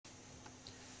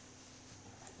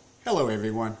Hello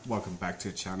everyone, welcome back to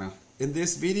the channel. In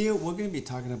this video we're going to be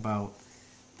talking about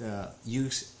the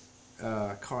used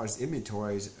cars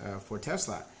inventories for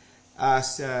Tesla.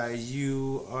 As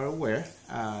you are aware,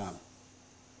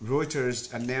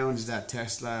 Reuters announced that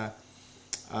Tesla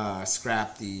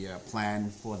scrapped the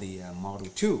plan for the Model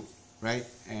 2, right?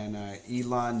 And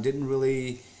Elon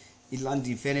defended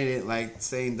it, like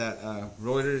saying that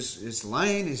Reuters is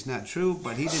lying, it's not true,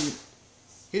 but he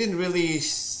didn't really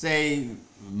say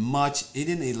much. He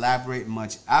didn't elaborate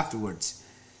much afterwards.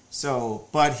 So,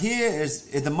 but here is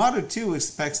the Model 2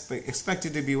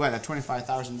 expected to be what, at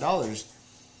 $25,000,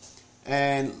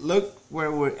 and look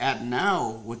where we're at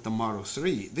now with the Model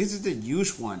 3. This is the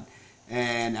used one,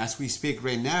 and as we speak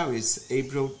right now, it's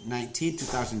April 19,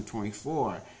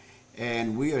 2024,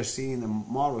 and we are seeing the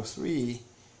Model 3,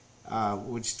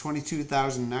 which is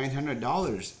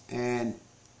 $22,900, and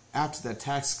after the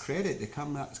tax credit, it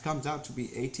comes out to be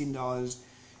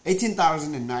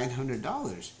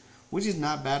 $18,900, which is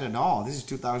not bad at all. This is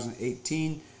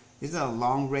 2018. This is a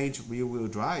long-range rear-wheel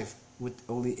drive with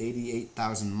only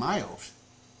 88,000 miles.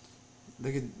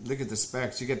 Look at the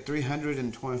specs. You get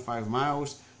 325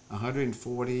 miles,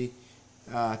 140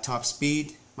 top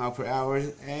speed mile per hour,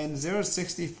 and 0 to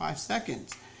 65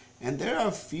 seconds. And there are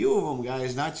a few of them,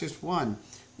 guys, not just one.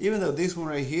 Even though this one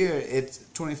right here, it's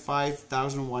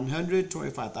 25,100,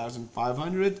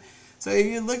 25,500. So if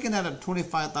you're looking at a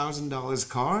 $25,000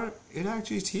 car, it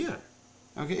actually is here.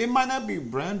 Okay, it might not be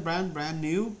brand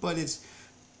new, but it's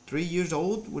 3 years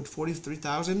old with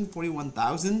 43,000,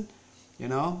 41,000. You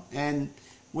know, and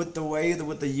with the way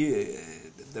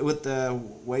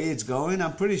it's going,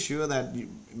 I'm pretty sure that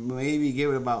maybe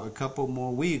give it about a couple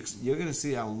more weeks, you're gonna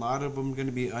see a lot of them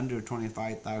gonna be under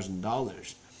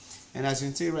 $25,000. And as you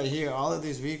can see right here, all of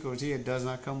these vehicles here does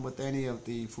not come with any of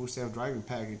the full self-driving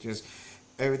packages.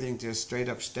 Everything just straight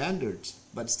up standards.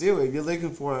 But still, if you're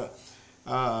looking for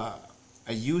a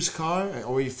used car,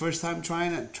 or your first time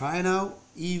trying out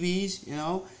EVs, you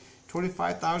know,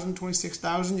 25,000,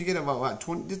 26,000, you get about what?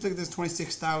 Just look at this,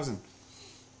 26,000,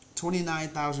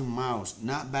 29,000 miles.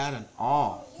 Not bad at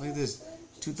all. Look at this,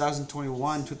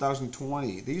 2021,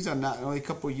 2020. These are not only a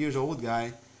couple years old,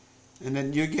 guy. And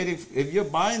then you're getting, if you're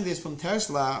buying this from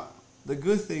Tesla, the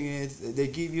good thing is they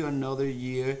give you another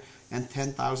year and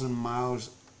 10,000 miles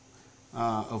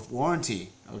of warranty.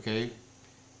 Okay,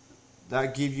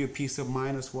 that gives you peace of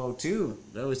mind as well too.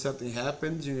 That way something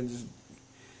happens, you can just,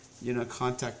 you know,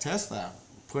 contact Tesla,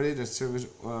 put it a service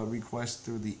request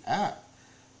through the app.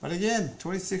 But again,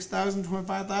 $26,000,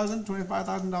 $25,000,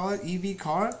 $25,000 EV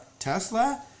car,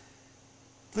 Tesla.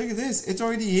 Look at this, it's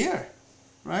already here.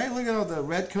 Right? Look at all the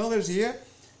red colors here.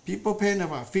 People paying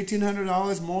about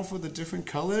 $1,500 more for the different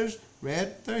colors.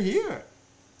 Red, they're here.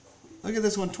 Look at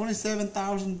this one,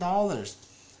 $27,000.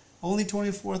 Only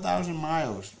 24,000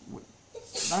 miles.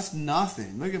 That's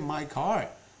nothing. Look at my car.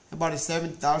 I bought it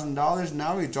 $7,000.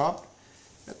 Now we dropped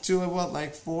to what,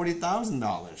 like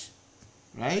 $40,000.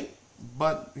 Right?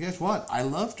 But guess what? I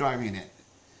love driving it.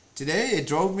 Today it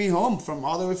drove me home from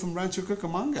all the way from Rancho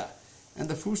Cucamonga. And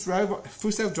the full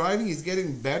self-driving is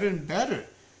getting better and better.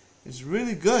 It's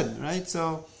really good, right?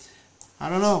 So, I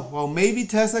don't know. Well, maybe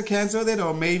Tesla canceled it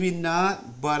or maybe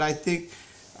not. But I think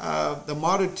the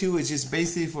Model 2 is just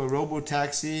basically for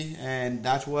Robotaxi. And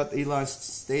that's what Elon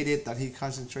stated that he's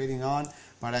concentrating on.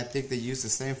 But I think they use the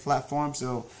same platform.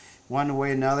 So, one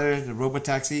way or another, the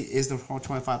Robotaxi is the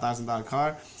 $25,000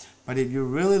 car. But if you're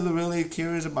really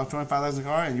curious about $25,000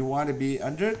 car and you want to be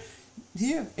under,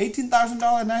 here, $18,000,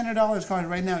 $900 car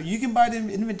right now. You can buy the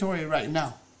inventory right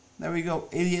now. There we go,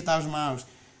 88,000 miles.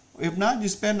 If not, you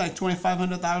spend like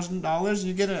 $2,500,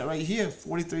 you get it right here,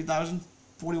 43,000,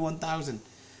 41,000.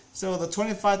 So the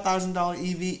 $25,000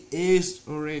 EV is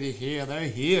already here. They're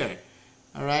here.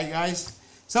 All right, guys.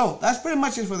 So that's pretty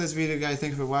much it for this video, guys.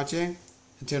 Thanks for watching.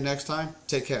 Until next time,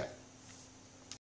 take care.